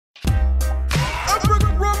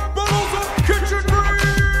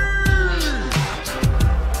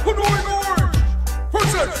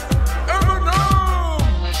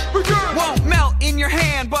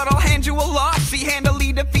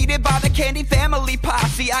defeated by the Candy Family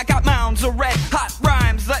posse. I got mounds of red hot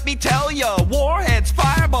rhymes, let me tell ya. Warheads,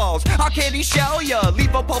 fireballs, I'll candy shell ya.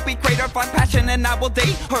 Leave a pulpy crater, find passion and I will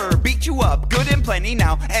date her. Beat you up, good and plenty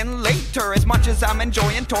now and later. As much as I'm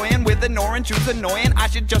enjoying toying with an orange who's annoying, I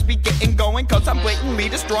should just be getting going, cause I'm blatantly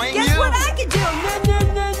destroying you. Guess what I can do?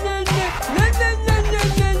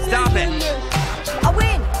 Stop it. I'll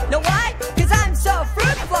win. Know why? Cause I'm so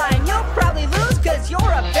fruit flying. You'll probably lose cause you're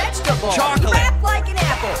a vegetable. Chocolate. You rap like an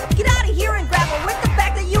apple. Get out of here and grapple with the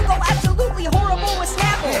fact that you go absolutely horrible with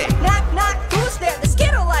Snapple. Hey. Knock, knock, who's there? The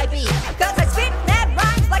Skittle I be. Cause I spit mad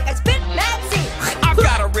rhymes like I spit mad seeds. I've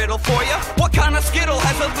got a riddle for ya. What kind of Skittle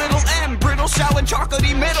has a little M? Brittle, shell, and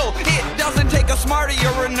chocolatey middle. It doesn't take a smarty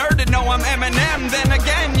or a nerd to know I'm Eminem. Then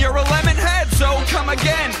again, you're a lemon head, so come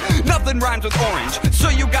again. Nothing rhymes with orange, so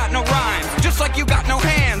you got no rhymes. Just like you got no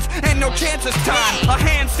hands, and no chance this time. A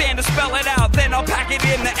handstand to spell it out, then I'll pack it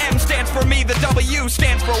in. The M stands for me, the W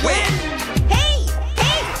stands for win.